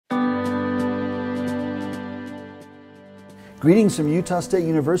Greetings from Utah State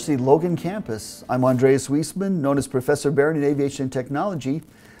University Logan campus. I'm Andreas Wesemann, known as Professor Barron in Aviation Technology,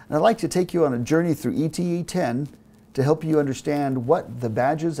 and I'd like to take you on a journey through ETE10 to help you understand what the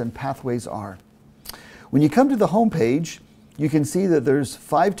badges and pathways are. When you come to the home page, you can see that there's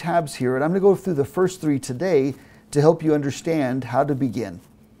 5 tabs here, and I'm going to go through the first 3 today to help you understand how to begin.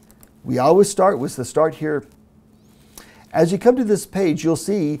 We always start with the start here. As you come to this page, you'll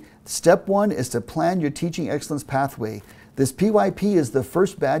see step 1 is to plan your teaching excellence pathway. This PYP is the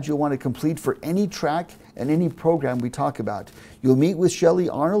first badge you'll want to complete for any track and any program we talk about. You'll meet with Shelley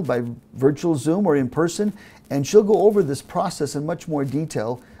Arnold by virtual Zoom or in person, and she'll go over this process in much more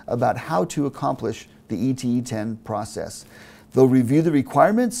detail about how to accomplish the ETE10 process. They'll review the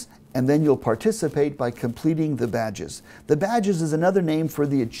requirements, and then you'll participate by completing the badges. The badges is another name for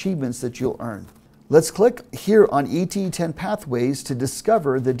the achievements that you'll earn. Let's click here on ETE10 pathways to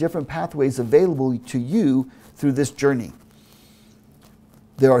discover the different pathways available to you through this journey.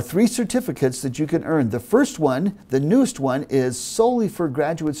 There are 3 certificates that you can earn. The first one, the newest one, is solely for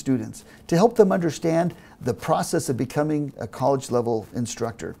graduate students to help them understand the process of becoming a college-level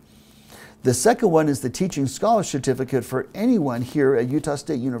instructor. The second one is the Teaching Scholar Certificate for anyone here at Utah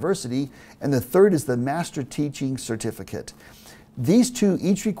State University, and the third is the Master Teaching Certificate. These 2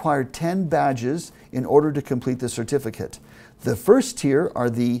 each require 10 badges in order to complete the certificate. The first tier are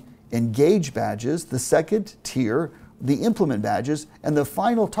the Engage badges, the second tier the Implement badges, and the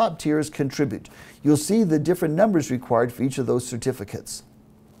final top tier is Contribute. You'll see the different numbers required for each of those certificates.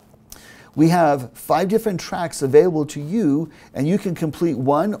 We have 5 different tracks available to you, and you can complete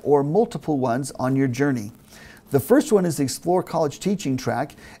one or multiple ones on your journey. The first one is the Explore College Teaching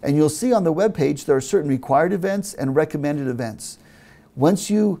track, and you'll see on the webpage there are certain required events and recommended events. Once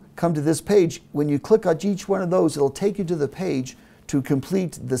you come to this page, when you click on each one of those, it'll take you to the page to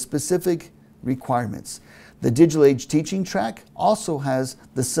complete the specific requirements. The Digital Age Teaching track also has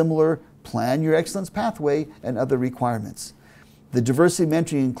the similar Plan Your Excellence pathway and other requirements. The Diversity,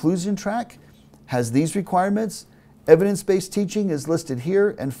 Mentoring, Inclusion track has these requirements. Evidence-based teaching is listed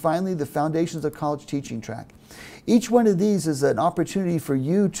here, and finally the Foundations of College Teaching track. Each one of these is an opportunity for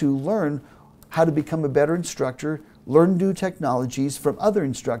you to learn how to become a better instructor, learn new technologies from other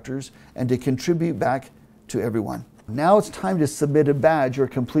instructors, and to contribute back to everyone. Now it's time to submit a badge or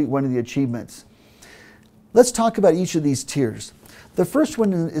complete one of the achievements. Let's talk about each of these tiers. The first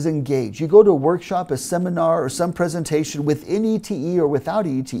one is Engage. You go to a workshop, a seminar, or some presentation within ETE or without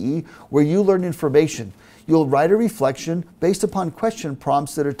ETE where you learn information. You'll write a reflection based upon question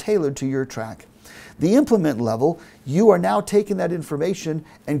prompts that are tailored to your track. The Implement level, you are now taking that information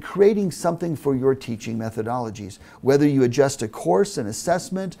and creating something for your teaching methodologies. Whether you adjust a course, an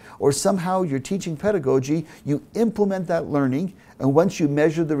assessment, or somehow your teaching pedagogy, you implement that learning, and once you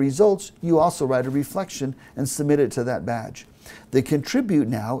measure the results, you also write a reflection and submit it to that badge. The Contribute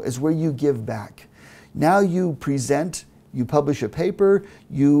now is where you give back. Now you present, you publish a paper,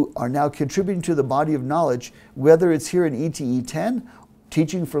 you are now contributing to the body of knowledge, whether it's here in ETE10,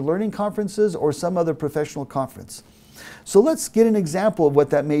 Teaching for Learning conferences, or some other professional conference. So let's get an example of what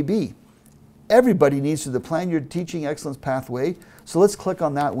that may be. Everybody needs to plan your teaching excellence pathway, so let's click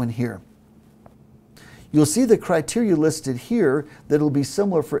on that one here. You'll see the criteria listed here that will be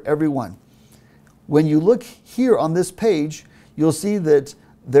similar for everyone. When you look here on this page, you'll see that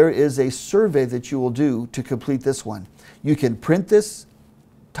there is a survey that you will do to complete this one. You can print this,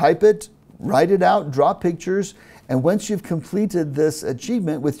 type it, write it out, draw pictures, and once you've completed this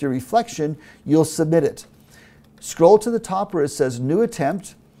achievement with your reflection, you'll submit it. Scroll to the top where it says New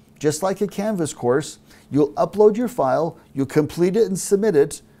Attempt, just like a Canvas course. You'll upload your file, you'll complete it and submit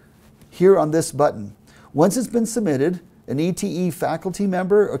it here on this button. Once it's been submitted, an ETE faculty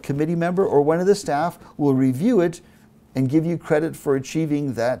member, a committee member, or one of the staff will review it and give you credit for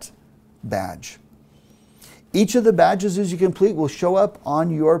achieving that badge. Each of the badges as you complete will show up on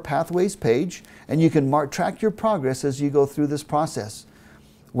your Pathways page, and you can track your progress as you go through this process.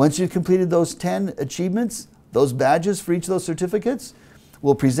 Once you've completed those 10 achievements, those badges for each of those certificates,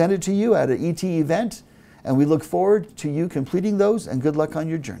 we'll present it to you at an ETE event, and we look forward to you completing those, and good luck on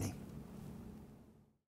your journey.